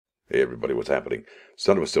Hey everybody, what's happening?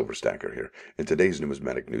 Son of a Silver Stacker here. In today's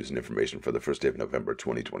numismatic news and information for the first day of November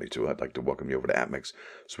 2022, I'd like to welcome you over to APMEX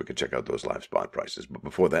so we can check out those live spot prices. But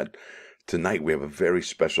before that, tonight we have a very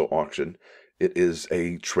special auction. It is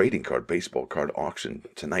a trading card, baseball card auction.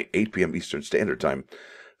 Tonight, 8 p.m. Eastern Standard Time.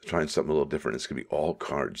 Trying something a little different. It's going to be all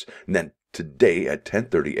cards. And then today at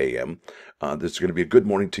 10:30 a.m., this is going to be a good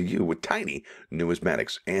morning to you with tiny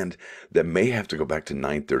numismatics. And that may have to go back to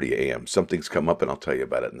 9:30 a.m. Something's come up, and I'll tell you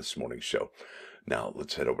about it in this morning's show. Now,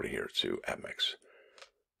 let's head over here to APMEX.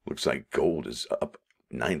 Looks like gold is up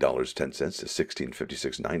 $9.10 to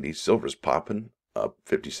 $16.56.90. Silver's popping up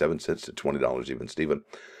 57 cents to $20 even, Steven.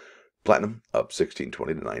 Platinum up 16.20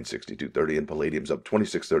 to 9.62.30, and palladium's up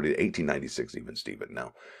 26.30 to 18.96 even, Steven.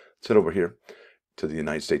 Now, let's head over here to the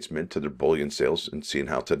United States Mint, to their bullion sales, and seeing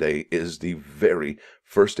how today is the very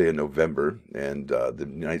first day of November, and the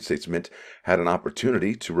United States Mint had an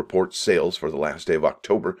opportunity to report sales for the last day of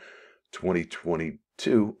October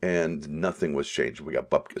 2022, and nothing was changed. We got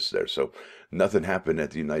bupkis there, so nothing happened at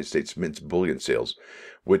the United States Mint's bullion sales,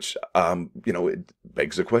 which, it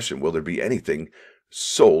begs the question, will there be anything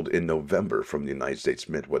sold in November from the United States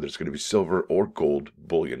Mint, whether it's going to be silver or gold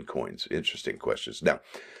bullion coins? Interesting questions. Now,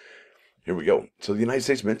 here we go. So the United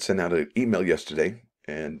States Mint sent out an email yesterday,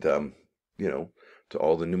 and, to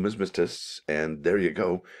all the numismatists, and there you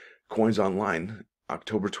go, coins online,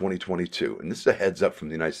 October 2022. And this is a heads up from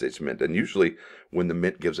the United States Mint. And usually when the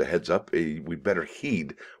Mint gives a heads up, we better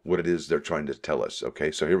heed what it is they're trying to tell us. Okay,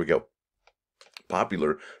 so here we go.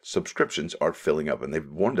 Popular subscriptions are filling up, and they've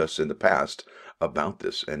warned us in the past about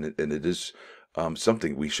this, and it is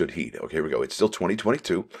something we should heed. Okay, here we go. It's still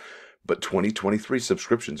 2022, but 2023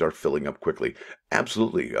 subscriptions are filling up quickly.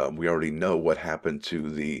 Absolutely. We already know what happened to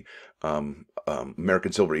the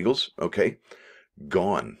American Silver Eagles. Okay,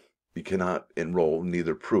 gone. You cannot enroll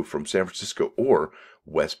neither proof from San Francisco or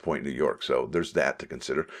West Point, New York. So there's that to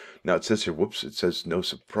consider. Now it says here, it says no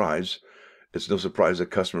surprise. It's no surprise that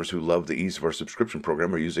customers who love the ease of our subscription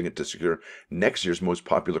program are using it to secure next year's most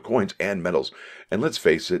popular coins and metals. And let's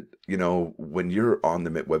face it, when you're on the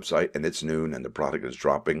Mint website and it's noon and the product is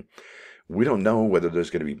dropping, we don't know whether there's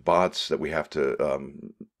going to be bots that we have to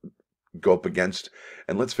go up against.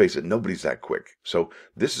 And let's face it, nobody's that quick. So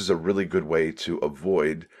this is a really good way to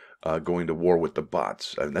avoid going to war with the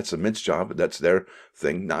bots. And that's the Mint's job. That's their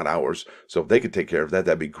thing, not ours. So if they could take care of that,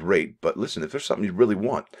 that'd be great. But listen, if there's something you really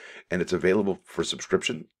want and it's available for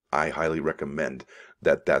subscription, I highly recommend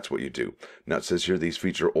that that's what you do. Now it says here, these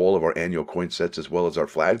feature all of our annual coin sets as well as our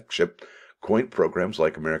flagship coin programs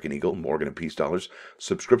like American Eagle, Morgan, and Peace Dollars.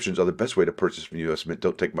 Subscriptions are the best way to purchase from U.S. Mint.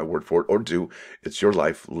 Don't take my word for it, or do. It's your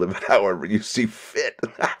life. Live it however you see fit.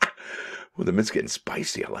 Well, the Mint's getting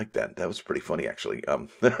spicy. I like that. That was pretty funny, actually.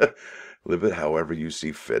 Live it however you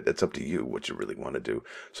see fit. It's up to you what you really want to do.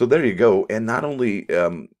 So there you go. And not only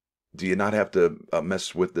do you not have to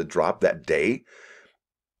mess with the drop that day,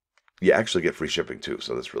 you actually get free shipping too.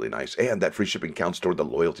 So that's really nice. And that free shipping counts toward the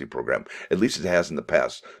loyalty program. At least it has in the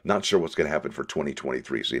past. Not sure what's going to happen for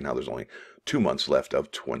 2023. See, now there's only 2 months left of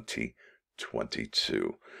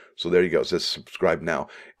 2022. So there you go. It says subscribe now.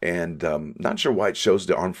 And not sure why it shows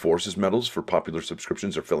the Armed Forces medals for popular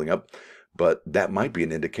subscriptions are filling up, but that might be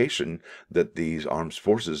an indication that these Armed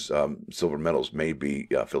Forces silver medals may be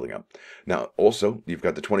filling up. Now, also, you've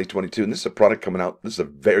got the 2022, and this is a product coming out. This is the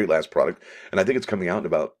very last product, and I think it's coming out in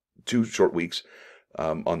about 2 short weeks.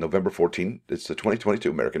 On November 14th, it's the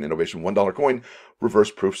 2022 American Innovation $1 coin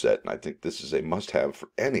reverse proof set. And I think this is a must-have for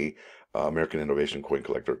any American Innovation coin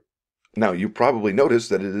collector. Now, you probably noticed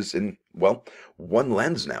that it is in, one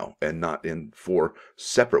lens now and not in 4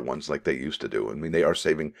 separate ones like they used to do. I mean, they are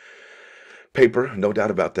saving paper, no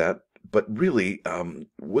doubt about that. But really,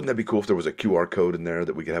 wouldn't that be cool if there was a QR code in there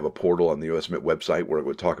that we could have a portal on the U.S. Mint website where it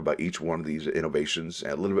would talk about each one of these innovations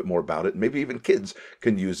and a little bit more about it? Maybe even kids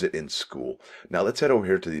can use it in school. Now, let's head over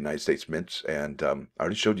here to the United States Mint. And I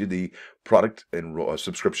already showed you the product and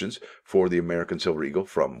subscriptions for the American Silver Eagle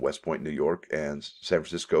from West Point, New York, and San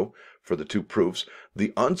Francisco for the 2 proofs.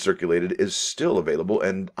 The uncirculated is still available.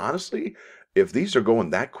 And honestly, if these are going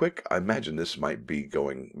that quick, I imagine this might be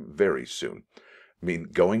going very soon.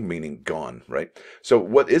 Meaning gone, right? So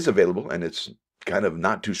what is available, and it's kind of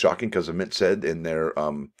not too shocking because the Mint said in their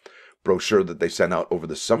brochure that they sent out over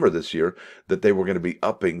the summer this year that they were going to be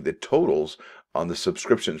upping the totals on the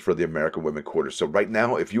subscriptions for the American Women Quarter. So right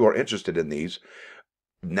now, if you are interested in these,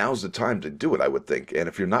 now's the time to do it, I would think. And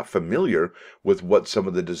if you're not familiar with what some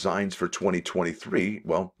of the designs for 2023,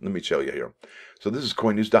 well, let me show you here. So this is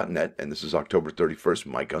coinnews.net, and this is October 31st.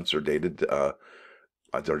 Mike Unser dated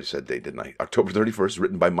I already said date, didn't I? October 31st,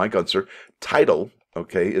 written by Mike Unser. Title,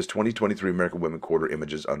 okay, is 2023 American Women Quarter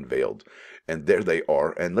Images Unveiled. And there they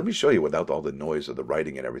are. And let me show you without all the noise of the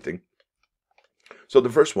writing and everything. So the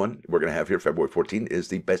first one we're going to have here, February 14, is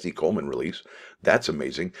the Bessie Coleman release. That's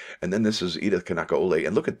amazing. And then this is Edith Kanaka Ole.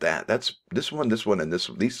 And look at that. That's this one, and this.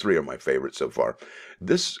 These three are my favorites so far.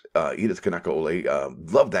 This Edith Kanaka Ole,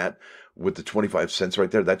 love that with the 25 cents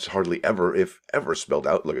right there. That's hardly ever, if ever, spelled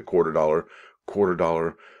out. Look at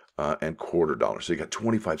 $quarter, and $quarter. So you got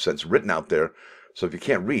 25 cents written out there. So if you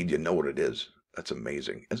can't read, you know what it is. That's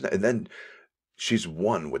amazing. Isn't it? And then she's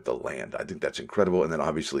won with the land. I think that's incredible. And then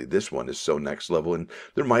obviously this one is so next level. And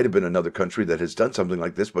there might have been another country that has done something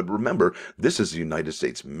like this. But remember, this is the United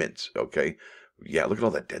States Mint, okay? Yeah, look at all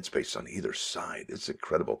that dead space on either side. It's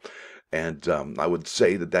incredible. And I would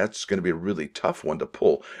say that that's going to be a really tough one to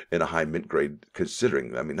pull in a high mint grade,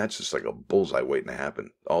 considering, I mean, that's just like a bullseye waiting to happen,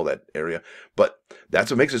 all that area. But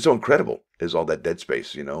that's what makes it so incredible, is all that dead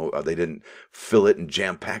space. You know, they didn't fill it and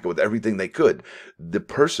jam pack it with everything they could. The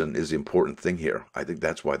person is the important thing here. I think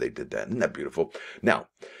that's why they did that. Isn't that beautiful? Now,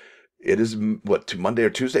 it is, what, Monday or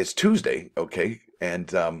Tuesday? It's Tuesday, okay? And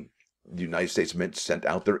the United States Mint sent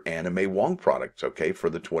out their Anime Wong products, okay, for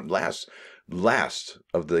the last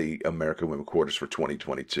of the American Women Quarters for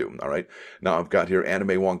 2022. All right. Now I've got here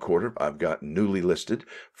Anime Wong Quarter. I've got newly listed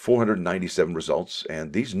 497 results,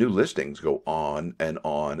 and these new listings go on and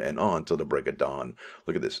on and on till the break of dawn.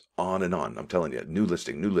 Look at this, on and on. I'm telling you, new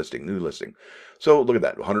listing, new listing, new listing. So look at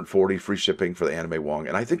that, 140 free shipping for the Anime Wong,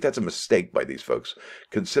 and I think that's a mistake by these folks,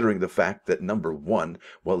 considering the fact that number one.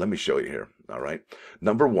 Well, let me show you here. All right.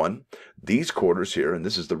 Number one, these quarters here, and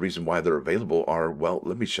this is the reason why they're available, are, well,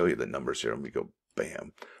 let me show you the numbers here. Let me go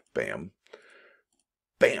bam, bam,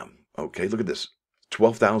 bam. Okay, look at this.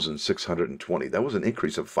 12,620. That was an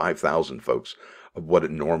increase of 5,000, folks, of what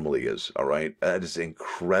it normally is. All right. That is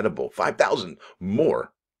incredible. 5,000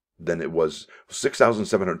 more than it was.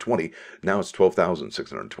 6,720. Now it's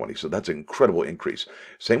 12,620. So that's an incredible increase.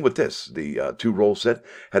 Same with this. The two roll set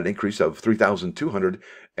had an increase of 3,200.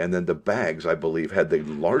 And then the bags, I believe, had the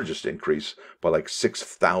largest increase by like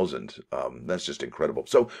 6,000. That's just incredible.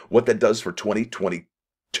 So what that does for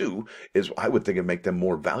 2022 is, I would think, it make them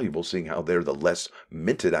more valuable, seeing how they're the less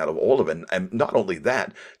minted out of all of it. And not only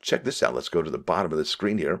that, check this out. Let's go to the bottom of the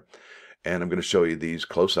screen here. And I'm going to show you these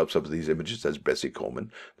close-ups of these images. There's Bessie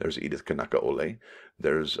Coleman. There's Edith Kanaka Ole.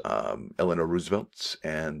 There's Eleanor Roosevelt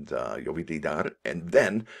and Yovita Dar. And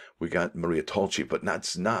then we got Maria Talchi. But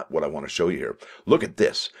that's not what I want to show you here. Look at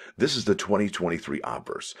this. This is the 2023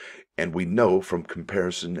 obverse. And we know from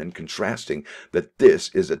comparison and contrasting that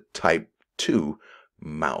this is a type 2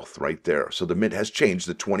 mouth right there. So the mint has changed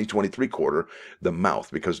the 2023 quarter, the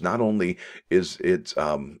mouth, because not only is it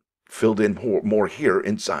filled in more here,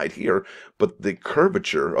 inside here, but the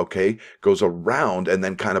curvature, okay, goes around and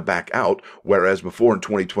then kind of back out, whereas before in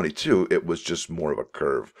 2022, it was just more of a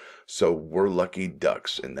curve. So we're lucky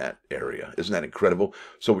ducks in that area. Isn't that incredible?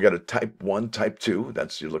 So we got a type 1, type 2.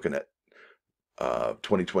 That's, you're looking at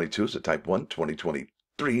 2022 is a type 1.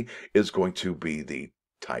 2023 is going to be the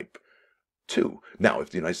type 2. Now, if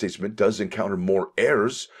the United States Mint does encounter more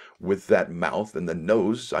errors with that mouth and the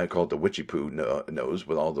nose, I call it the witchy poo nose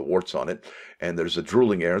with all the warts on it, and there's a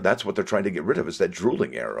drooling error, that's what they're trying to get rid of, is that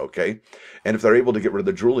drooling error, okay? And if they're able to get rid of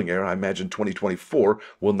the drooling error, I imagine 2024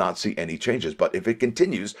 will not see any changes. But if it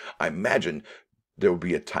continues, I imagine there will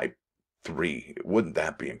be a type 3. Wouldn't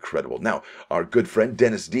that be incredible? Now, our good friend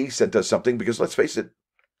Dennis D sent us something, because let's face it,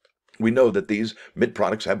 we know that these mint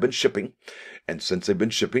products have been shipping, and since they've been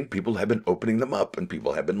shipping, people have been opening them up, and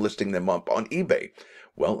people have been listing them up on eBay.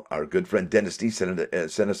 Well, our good friend Dennis D sent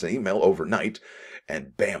us an email overnight,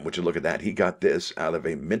 and bam, would you look at that? He got this out of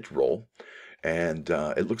a mint roll, and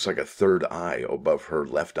it looks like a third eye above her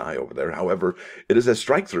left eye over there. However, it is a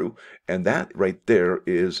strike through, and that right there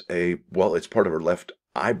is it's part of her left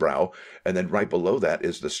eyebrow, and then right below that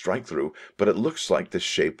is the strike through, but it looks like the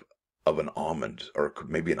shape of an almond or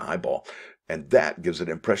maybe an eyeball. And that gives an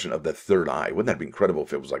impression of the third eye. Wouldn't that be incredible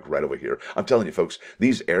if it was like right over here? I'm telling you, folks,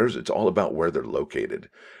 these errors, it's all about where they're located.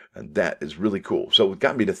 And that is really cool. So it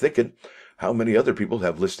got me to thinking, how many other people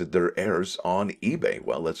have listed their errors on eBay?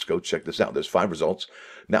 Well, let's go check this out. There's 5 results.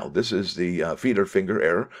 Now, this is the feeder finger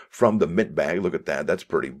error from the mint bag. Look at that. That's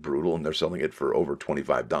pretty brutal. And they're selling it for over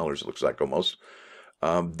 $25, it looks like, almost.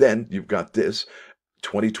 Then you've got this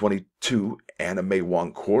 2022 Anime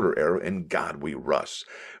Wong quarter error, and God, we rust.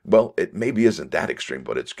 Well, it maybe isn't that extreme,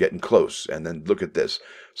 but it's getting close. And then look at this.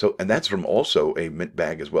 So, and that's from also a mint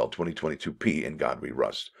bag as well, 2022P, and God, we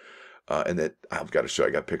rust. And that I've got to show you,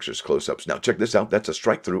 I got pictures, close-ups. Now, check this out. That's a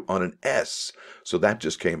strike through on an S. So that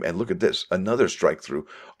just came, and look at this, another strike through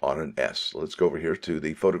on an S. Let's go over here to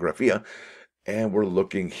the photografia. And we're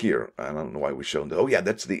looking here. I don't know why we showed that. Oh, yeah,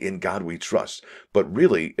 that's the In God We Trust. But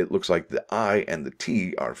really, it looks like the I and the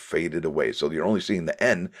T are faded away. So you're only seeing the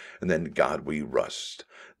N and then God We Rust.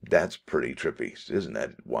 That's pretty trippy. Isn't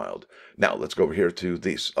that wild? Now, let's go over here to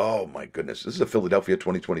these. Oh, my goodness. This is a Philadelphia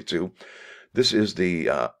 2022. This is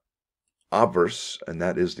the obverse, and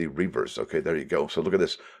that is the reverse. Okay, there you go. So look at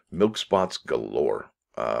this. Milk spots galore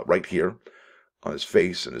right here on his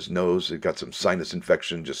face and his nose. He got some sinus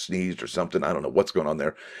infection, just sneezed or something. I don't know what's going on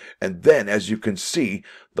there. And then, as you can see,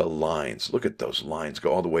 the lines. Look at those lines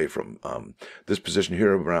go all the way from this position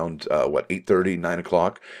here around, 8:30, 9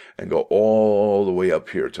 o'clock, and go all the way up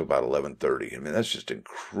here to about 11:30. I mean, that's just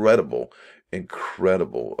incredible,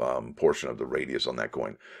 incredible portion of the radius on that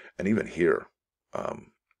going. And even here.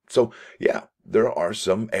 So, yeah, there are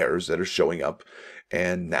some errors that are showing up.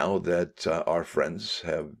 And now that our friends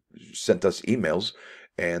have sent us emails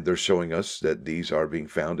and they're showing us that these are being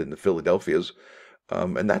found in the Philadelphias,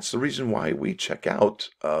 and that's the reason why we check out,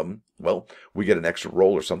 we get an extra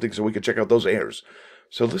roll or something so we can check out those errors.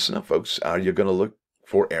 So listen up, folks. Are you going to look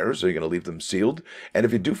for errors? Are you going to leave them sealed? And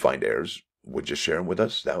if you do find errors, would you share them with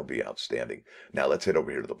us? That would be outstanding. Now let's head over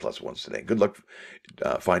here to the plus ones today. Good luck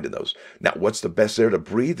finding those. Now, what's the best air to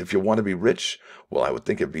breathe if you want to be rich? Well, I would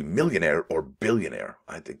think it'd be millionaire or billionaire.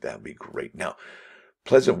 I think that'd be great. Now,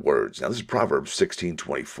 pleasant words. Now, this is Proverbs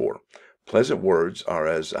 16:24. Pleasant words are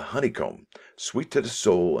as a honeycomb, sweet to the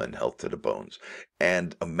soul and health to the bones.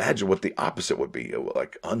 And imagine what the opposite would be.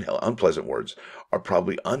 Like unpleasant words are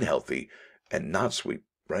probably unhealthy and not sweet,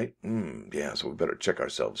 right? Yeah, so we better check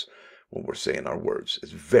ourselves when we're saying our words.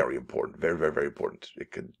 It's very important. Very, very, very important.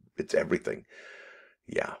 It's everything.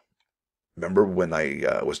 Yeah. Remember when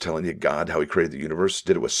I was telling you God, how he created the universe,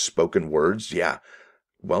 did it with spoken words? Yeah.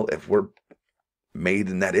 Well, if we're made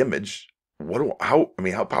in that image,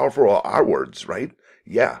 how powerful are our words, right?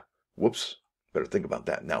 Yeah. Whoops. Better think about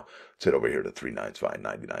that. Now, let's head over here to 395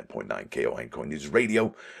 99.9 KO Coin News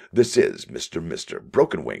Radio. This is Mr.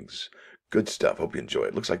 Broken Wings. Good stuff. Hope you enjoy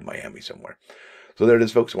it. Looks like Miami somewhere. So there it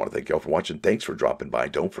is, folks. I want to thank you all for watching. Thanks for dropping by.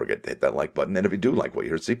 Don't forget to hit that like button. And if you do like what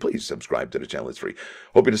you heard, please subscribe to the channel. It's free.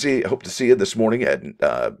 Hope to see you this morning at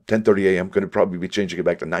 10:30 a.m. Going to probably be changing it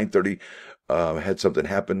back to 9:30. Had something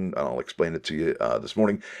happen. I'll explain it to you this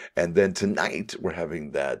morning. And then tonight, we're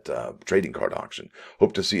having that trading card auction.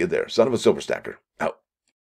 Hope to see you there. Son of a Silver Stacker, out.